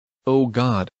Oh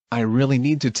God, I really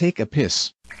need to take a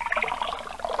piss.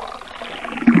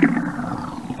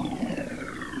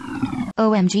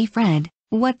 OMG Fred,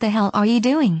 what the hell are you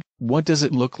doing? What does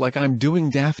it look like I'm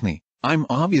doing, Daphne? I'm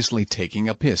obviously taking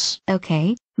a piss.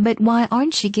 Okay, but why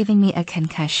aren't you giving me a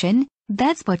concussion?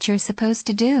 That's what you're supposed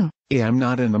to do. I'm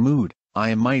not in the mood.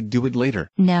 I might do it later.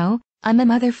 No, I'm a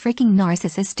mother freaking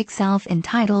narcissistic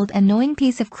self-entitled annoying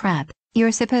piece of crap.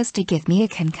 You're supposed to give me a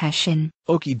concussion.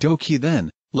 Okie dokie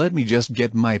then, let me just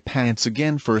get my pants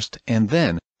again first and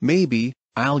then, maybe,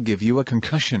 I'll give you a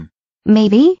concussion.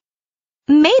 Maybe?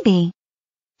 Maybe.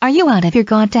 Are you out of your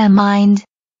goddamn mind?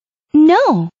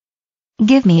 No.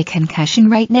 Give me a concussion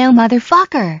right now,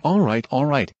 motherfucker.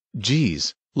 Alright,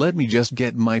 jeez, let me just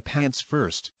get my pants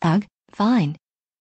first. Ugh, fine.